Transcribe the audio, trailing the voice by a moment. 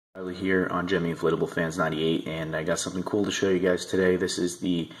Riley here on Gemmy Inflatable Fans 98, and I got something cool to show you guys today. This is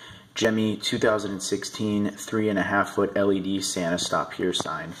the Gemmy 2016 3.5 foot LED Santa Stop Here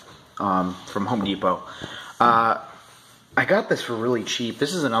sign from Home Depot. I got this for really cheap.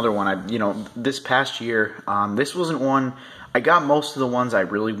 This is another one this past year. This wasn't one. I got most of the ones I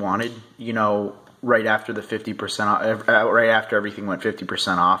really wanted. Right after the 50% off, right after everything went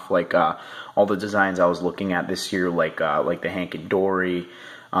 50% off. Like all the designs I was looking at this year, like the Hank and Dory.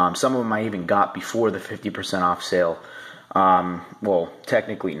 Some of them I even got before the 50% off sale. Well,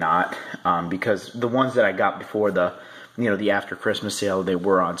 technically not, because the ones that I got before the after Christmas sale, they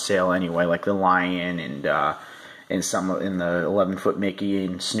were on sale anyway, like the Lion and some in the 11-foot Mickey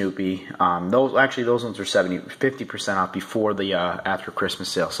and Snoopy. Those ones were 50% off before the after Christmas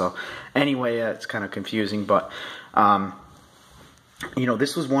sale. So anyway, it's kind of confusing, but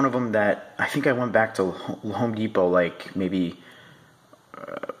this was one of them that I think I went back to Home Depot like maybe.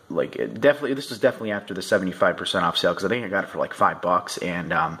 This was definitely after the 75% off sale, because I think I got it for like $5,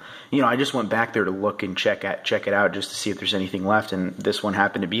 and I just went back there to look and check it out just to see if there's anything left, and this one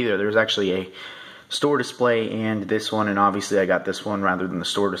happened to be there. There was actually a store display and this one, and obviously I got this one rather than the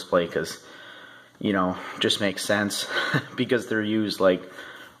store display because just makes sense because they're used like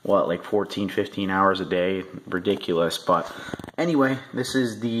 14-15 hours a day. Ridiculous. But anyway, this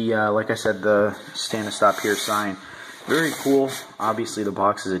is the like I said, the Santa Stop Here sign. Very cool. Obviously the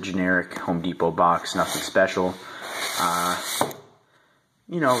box is a generic Home Depot box, nothing special. I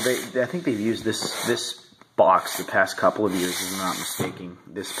think they've used this box the past couple of years, if I'm not mistaken.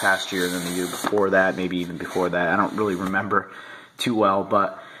 This past year and then the year before that, maybe even before that. I don't really remember too well,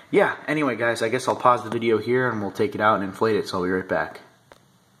 but yeah. Anyway, guys, I guess I'll pause the video here and we'll take it out and inflate it, so I'll be right back.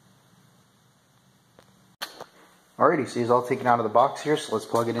 Alrighty, so he's all taken out of the box here, so let's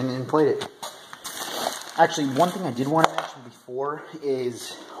plug it in and inflate it. Actually, one thing I did want to mention before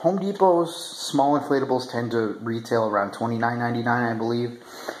is Home Depot's small inflatables tend to retail around $29.99, I believe.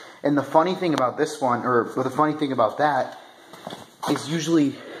 And the funny thing about this one, or the funny thing about that, is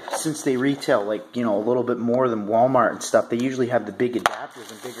usually since they retail a little bit more than Walmart and stuff, they usually have the big adapters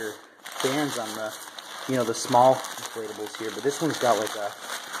and bigger fans on the small inflatables here. But this one's got like a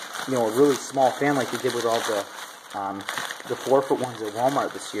really small fan like they did with all the 4-foot ones at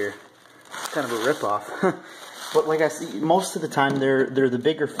Walmart this year. It's kind of a ripoff. But like I see, most of the time they're the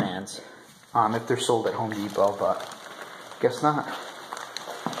bigger fans if they're sold at Home Depot, but guess not.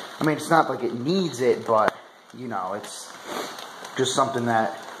 I mean, it's not like it needs it, but it's just something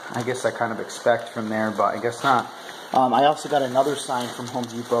that I guess I kind of expect from there, but I guess not. I also got another sign from Home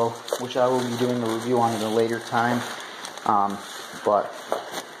Depot, which I will be doing a review on at a later time. But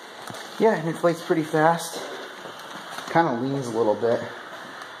yeah, it inflates pretty fast. Kind of leans a little bit.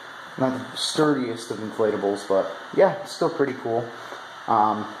 Not the sturdiest of inflatables, but yeah, it's still pretty cool.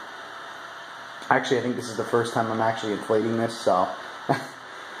 Actually, I think this is the first time I'm actually inflating this, so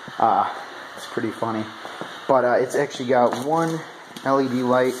it's pretty funny. But it's actually got one LED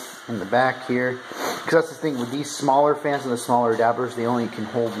light in the back here, because that's the thing with these smaller fans and the smaller adapters, they only can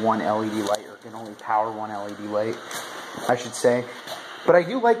hold one LED light, or can only power one LED light, I should say. But I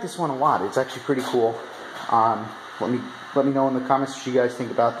do like this one a lot. It's actually pretty cool. Let me know in the comments what you guys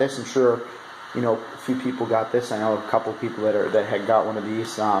think about this. I'm sure a few people got this. I know a couple people that had got one of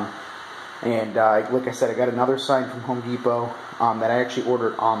these. Like I said, I got another sign from Home Depot that I actually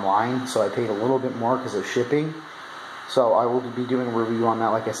ordered online, so I paid a little bit more because of shipping. So I will be doing a review on that,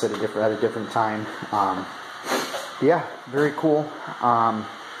 like I said, at a different time. Yeah, very cool.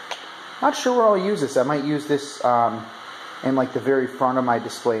 Not sure where I'll use this. I might use this in like the very front of my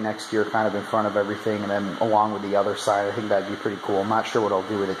display next year, kind of in front of everything, and then along with the other side. I think that'd be pretty cool. I'm not sure what I'll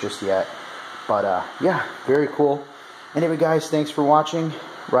do with it just yet, but yeah, very cool. Anyway, guys, thanks for watching.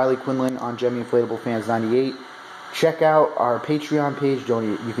 Riley Quinlan on Gemmy Inflatable Fans 98. Check out our Patreon page.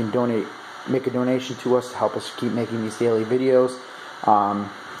 You can make a donation to us to help us keep making these daily videos.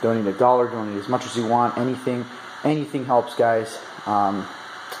 Donate $1, donate as much as you want. Anything helps, guys.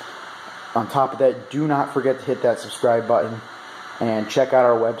 On top of that, do not forget to hit that subscribe button and check out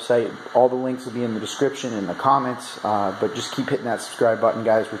our website. All the links will be in the description and the comments, but just keep hitting that subscribe button,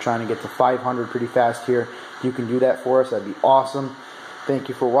 guys. We're trying to get to 500 pretty fast here. If you can do that for us, that'd be awesome. Thank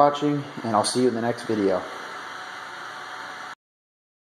you for watching, and I'll see you in the next video.